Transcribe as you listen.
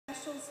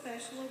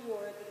special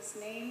award that is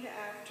named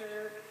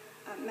after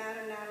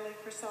Madame Natalie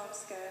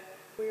Krassovska.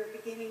 We are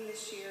beginning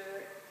this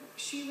year.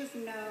 She was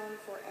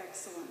known for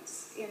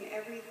excellence in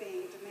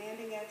everything,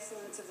 demanding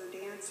excellence of her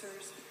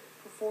dancers,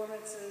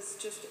 performances,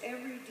 just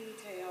every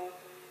detail.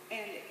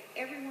 And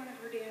every one of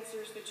her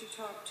dancers that you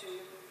talk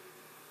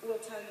to will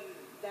tell you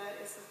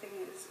that is the thing,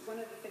 is one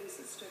of the things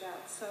that stood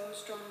out so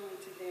strongly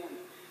to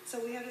them.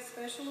 So we have a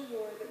special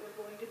award that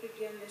we're going to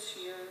begin this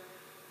year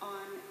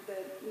on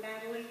the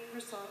Natalie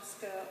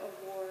Krassovska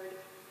Award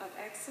of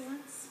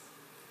Excellence.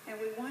 And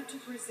we want to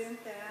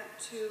present that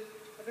to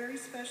a very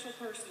special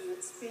person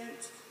that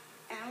spent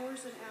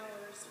hours and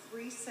hours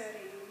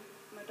resetting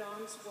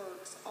Madame's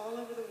works all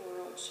over the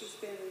world. She's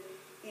been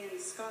in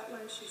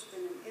Scotland, she's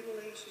been in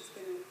Italy, she's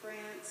been in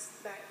France,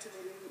 back to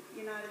the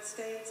United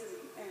States,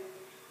 and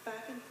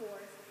back and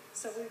forth.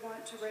 So we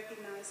want to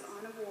recognize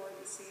on award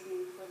this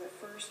evening for the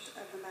first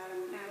of the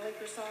Madame Natalie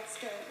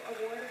Krassovska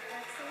Award of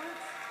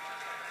Excellence.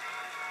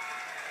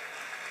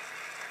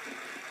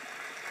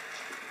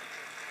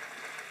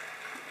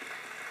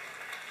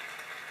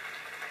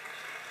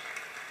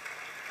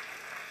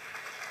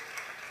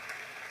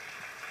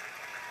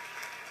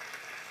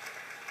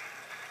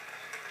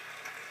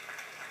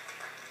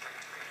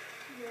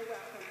 You're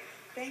welcome.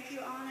 Thank you,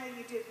 Anna.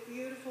 You did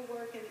beautiful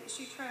work, and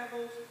she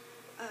traveled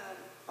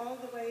all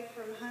the way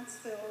from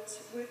Huntsville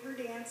with her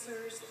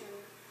dancers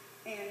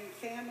and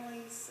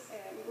families,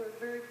 and we're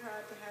very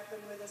proud to have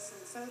them with us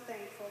and so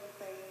thankful that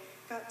they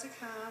got to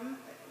come.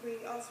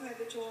 We also had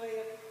the joy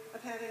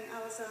of having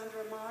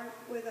Alessandra Mart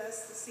with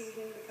us this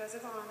evening because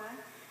of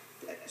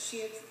Anna.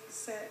 She had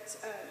set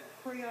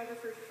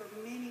choreography for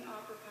many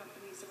opera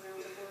companies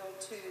around the world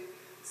too.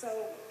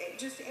 So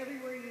just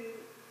everywhere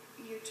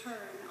you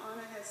turn,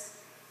 Anna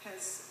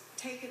has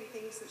taken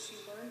things that she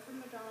learned from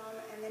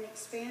Madame and then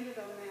expanded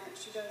on that.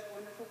 She does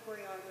wonderful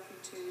choreography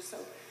too. So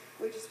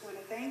we just want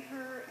to thank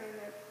her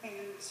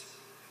and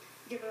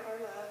give her our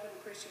love and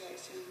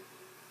appreciation.